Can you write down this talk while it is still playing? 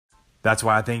That's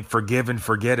why I think forgive and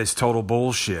forget is total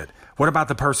bullshit. What about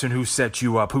the person who set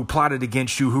you up, who plotted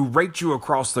against you, who raked you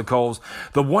across the coals,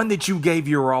 the one that you gave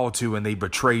your all to and they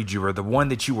betrayed you, or the one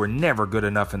that you were never good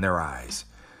enough in their eyes?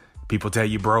 People tell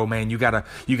you, bro, man, you gotta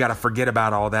forget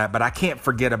about all that. But I can't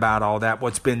forget about all that,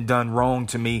 what's been done wrong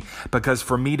to me, because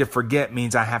for me to forget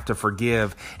means I have to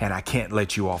forgive, and I can't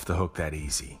let you off the hook that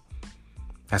easy.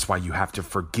 That's why you have to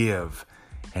forgive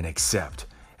and accept.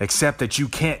 Accept that you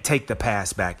can't take the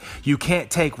past back. You can't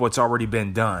take what's already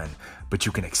been done, but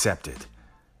you can accept it.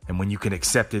 And when you can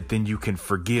accept it, then you can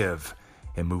forgive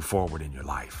and move forward in your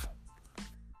life.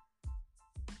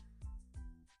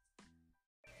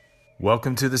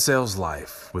 Welcome to The Sales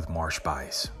Life with Marsh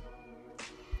Bice.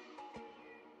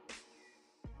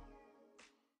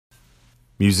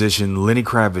 Musician Lenny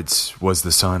Kravitz was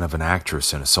the son of an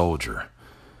actress and a soldier.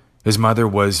 His mother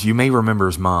was, you may remember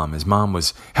his mom. His mom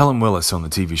was Helen Willis on the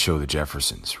TV show The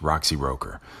Jeffersons, Roxy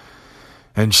Roker.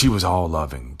 And she was all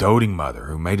loving, doting mother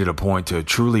who made it a point to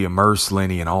truly immerse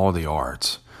Lenny in all the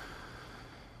arts.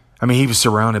 I mean, he was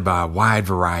surrounded by a wide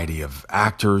variety of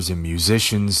actors and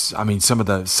musicians. I mean, some of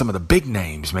the big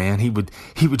names, man. He would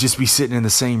just be sitting in the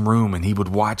same room and he would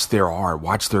watch their art,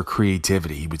 watch their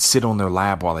creativity. He would sit on their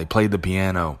lap while they played the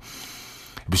piano.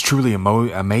 It was truly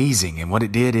amazing. And what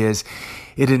it did is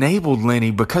it enabled Lenny,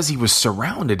 because he was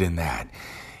surrounded in that,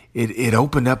 it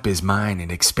opened up his mind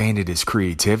and expanded his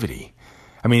creativity.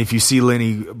 I mean, if you see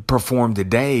Lenny perform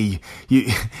today,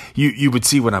 you would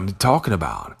see what I'm talking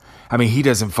about. I mean, he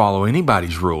doesn't follow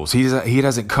anybody's rules. He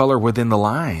doesn't color within the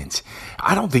lines.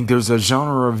 I don't think there's a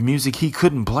genre of music he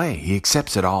couldn't play. He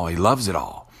accepts it all. He loves it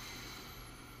all.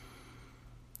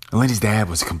 And Lenny's dad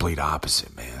was the complete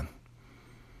opposite, man.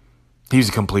 He was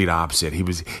a complete opposite.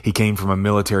 He came from a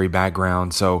military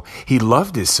background, so he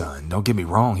loved his son. Don't get me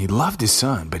wrong. He loved his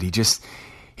son, but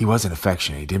he wasn't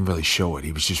affectionate. He didn't really show it.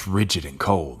 He was just rigid and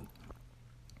cold.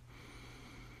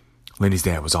 Lenny's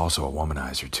dad was also a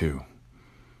womanizer, too.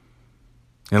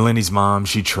 And Lenny's mom,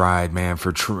 she tried, man,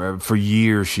 for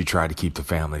years she tried to keep the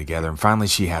family together. And finally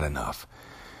she had enough.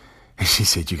 And she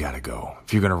said, you got to go.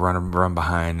 If you're going to run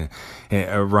behind,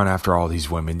 run after all these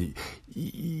women,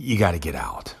 you got to get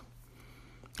out.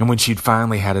 And when she'd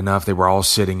finally had enough, they were all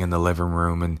sitting in the living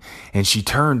room. And she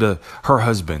turned to her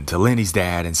husband, to Lenny's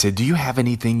dad, and said, do you have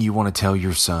anything you want to tell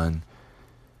your son?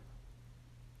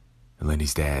 And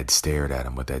Lenny's dad stared at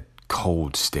him with that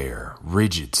cold stare,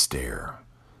 rigid stare.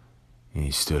 And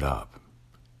he stood up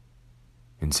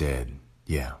and said,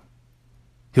 yeah,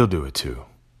 he'll do it too.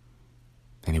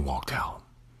 And he walked out.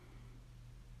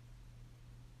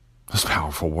 Those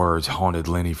powerful words haunted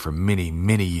Lenny for many,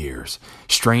 many years,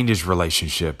 strained his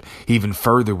relationship even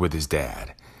further with his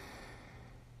dad.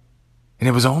 And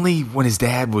it was only when his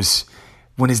dad was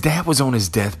on his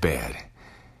deathbed,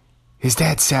 his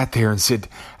dad sat there and said,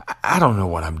 I don't know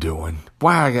what I'm doing.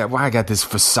 Why I got this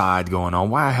facade going on?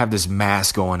 Why I have this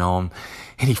mask going on?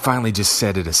 And he finally just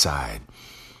set it aside.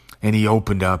 And he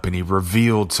opened up and he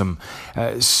revealed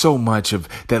so much of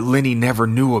that Lenny never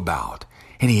knew about.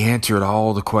 And he answered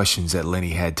all the questions that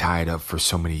Lenny had tied up for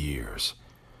so many years.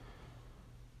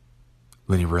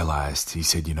 Lenny realized, he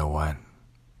said, you know what?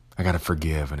 I got to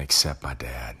forgive and accept my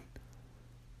dad.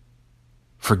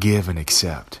 Forgive and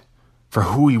accept for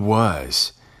who he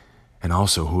was and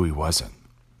also who he wasn't.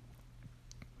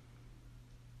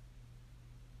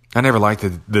 I never liked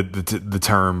the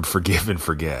term forgive and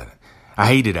forget. I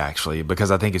hate it, actually, because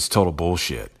I think it's total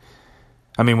bullshit.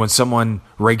 I mean, when someone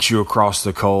rakes you across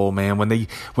the coal, man, when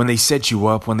they set you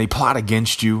up, when they plot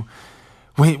against you,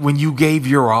 when you gave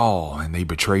your all and they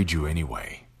betrayed you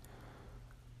anyway,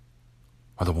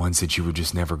 are the ones that you were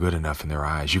just never good enough in their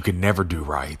eyes. You could never do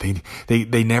right.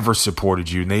 They never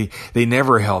supported you. They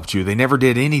never helped you. They never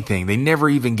did anything. They never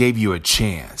even gave you a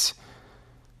chance.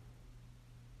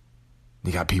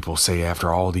 You got people say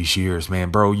after all these years, man,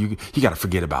 bro, you got to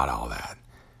forget about all that.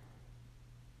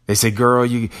 They say, girl,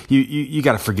 you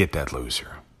got to forget that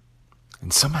loser.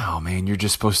 And somehow, man, you're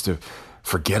just supposed to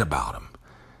forget about him.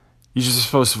 You're just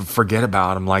supposed to forget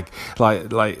about him like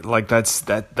that's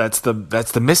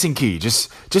the missing key.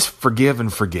 Just forgive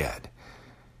and forget.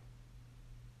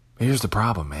 Here's the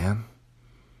problem, man.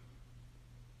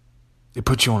 It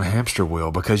puts you on a hamster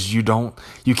wheel because you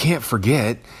can't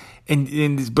forget,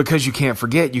 and because you can't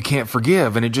forget, you can't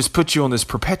forgive, and it just puts you on this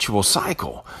perpetual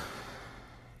cycle.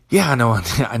 Yeah, I know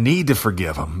I need to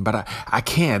forgive him, but I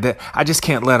can't. I just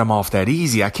can't let him off that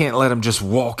easy. I can't let him just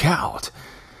walk out.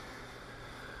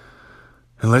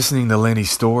 And listening to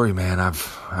Lenny's story, man,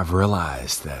 I've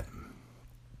realized that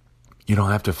you don't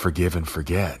have to forgive and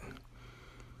forget.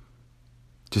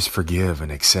 Just forgive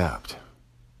and accept.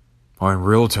 Or in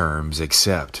real terms,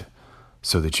 accept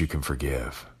so that you can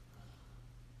forgive.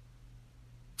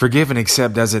 Forgive and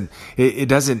accept doesn't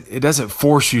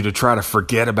force you to try to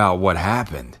forget about what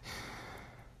happened.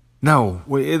 No,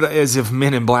 as if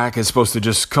Men in Black is supposed to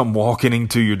just come walking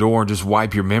into your door and just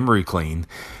wipe your memory clean.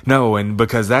 No, and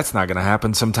because that's not going to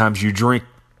happen, sometimes you drink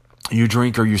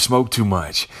or you smoke too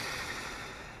much.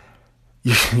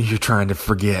 You're trying to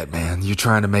forget, man. You're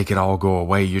trying to make it all go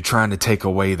away. You're trying to take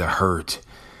away the hurt.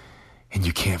 And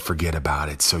you can't forget about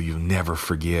it, so you never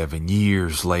forgive. And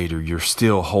years later, you're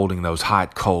still holding those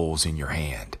hot coals in your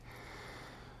hand.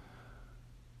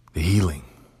 The healing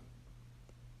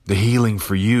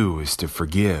for you is to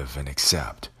forgive and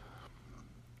accept.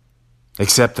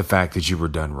 Accept the fact that you were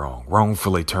done wrong,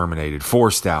 wrongfully terminated,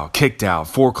 forced out, kicked out,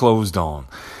 foreclosed on,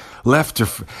 left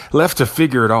to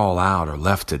figure it all out, or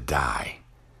left to die.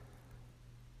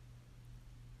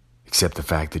 Accept the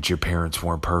fact that your parents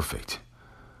weren't perfect.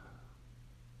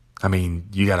 I mean,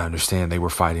 you got to understand they were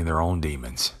fighting their own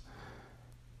demons.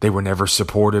 They were never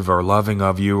supportive or loving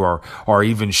of you or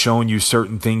even showing you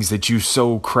certain things that you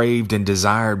so craved and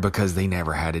desired because they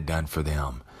never had it done for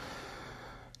them.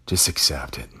 Just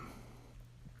accept it.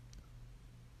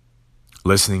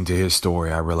 Listening to his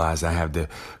story, I realized I have to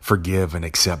forgive and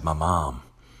accept my mom.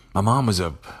 My mom was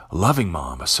a loving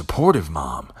mom, a supportive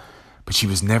mom, but she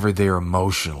was never there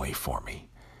emotionally for me.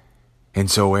 And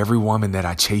so every woman that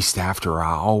I chased after,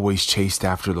 I always chased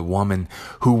after the woman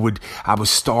I was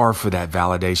starved for that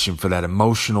validation, for that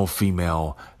emotional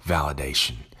female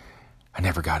validation. I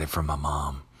never got it from my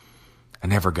mom. I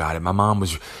never got it. My mom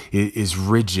is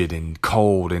rigid and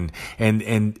cold and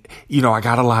I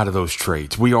got a lot of those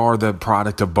traits. We are the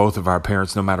product of both of our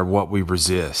parents, no matter what we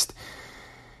resist.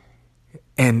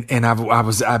 And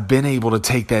I've been able to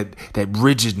take that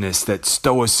rigidness, that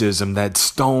stoicism, that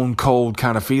stone cold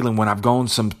kind of feeling when I've gone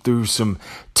through some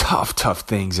tough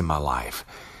things in my life.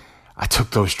 I took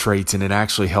those traits and it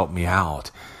actually helped me out,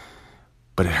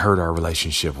 but it hurt our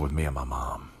relationship with me and my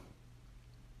mom.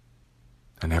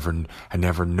 I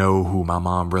never know who my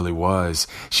mom really was.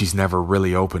 She's never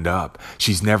really opened up.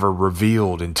 She's never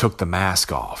revealed and took the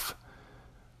mask off.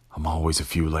 I'm always a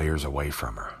few layers away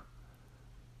from her.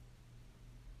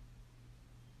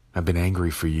 I've been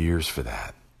angry for years for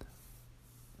that.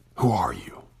 Who are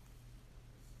you?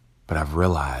 But I've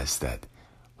realized that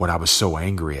what I was so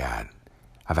angry at,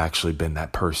 I've actually been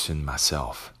that person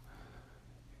myself.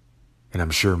 And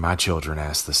I'm sure my children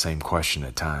ask the same question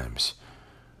at times.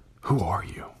 Who are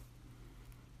you?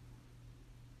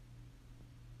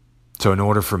 So in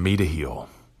order for me to heal,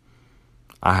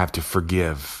 I have to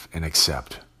forgive and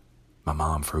accept my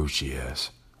mom for who she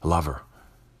is. I love her.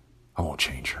 I won't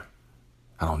change her.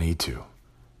 I don't need to.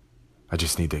 I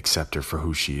just need to accept her for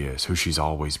who she is, who she's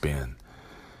always been,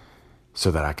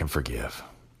 so that I can forgive.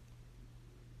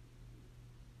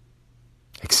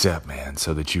 Accept, man,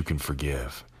 so that you can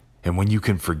forgive. And when you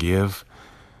can forgive,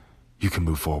 you can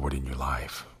move forward in your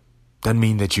life. Doesn't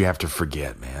mean that you have to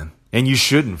forget, man. And you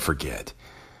shouldn't forget.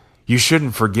 You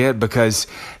shouldn't forget because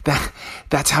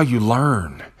that's how you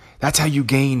learn. That's how you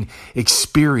gain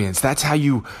experience. That's how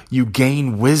you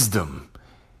gain wisdom.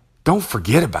 Don't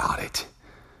forget about it.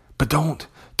 But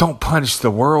don't punish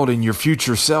the world and your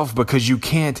future self because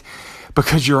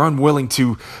you're unwilling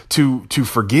to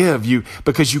forgive you,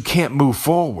 because you can't move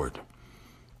forward.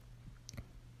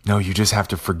 No, you just have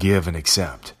to forgive and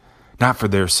accept. Not for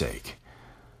their sake,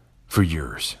 for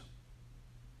yours.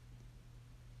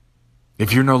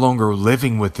 If you're no longer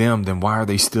living with them, then why are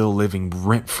they still living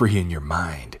rent-free in your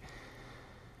mind?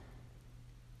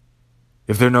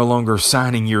 If they're no longer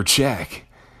signing your check,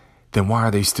 then why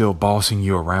are they still bossing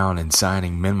you around and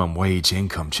signing minimum wage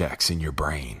income checks in your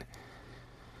brain?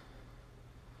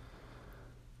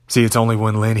 See, it's only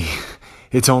when Lenny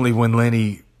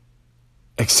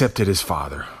accepted his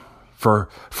father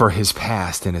for his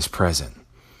past and his present.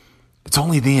 It's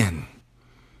only then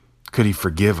could he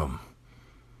forgive him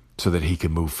so that he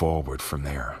could move forward from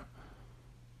there.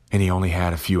 And he only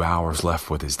had a few hours left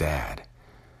with his dad.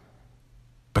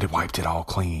 But it wiped it all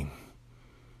clean.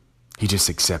 He just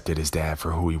accepted his dad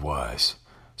for who he was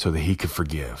so that he could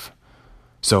forgive,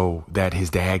 so that his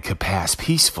dad could pass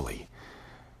peacefully.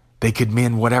 They could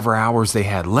mend whatever hours they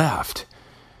had left.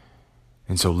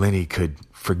 And so Lenny could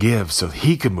forgive so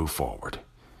he could move forward,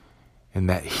 and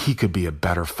that he could be a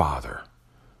better father,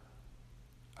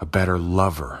 a better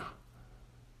lover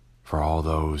for all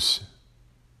those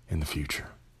in the future.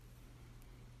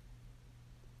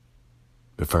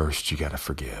 But first, you got to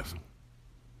forgive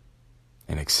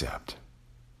and accept,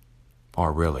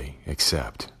 or really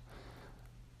accept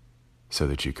so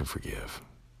that you can forgive.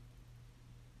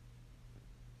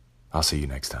 I'll see you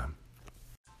next time.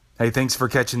 Hey, thanks for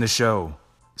catching the show.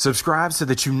 Subscribe so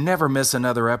that you never miss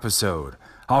another episode.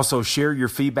 Also, share your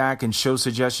feedback and show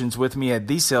suggestions with me at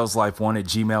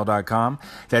thesaleslife1@gmail.com.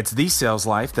 That's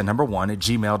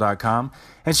thesaleslife1@gmail.com.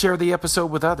 And share the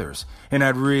episode with others. And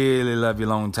I'd really love you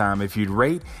long time if you'd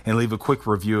rate and leave a quick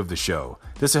review of the show.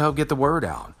 This will help get the word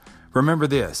out. Remember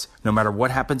this, no matter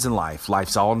what happens in life,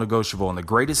 life's all negotiable, and the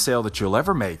greatest sale that you'll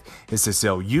ever make is to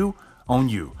sell you on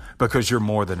you, because you're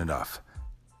more than enough.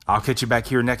 I'll catch you back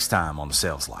here next time on The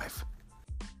Sales Life.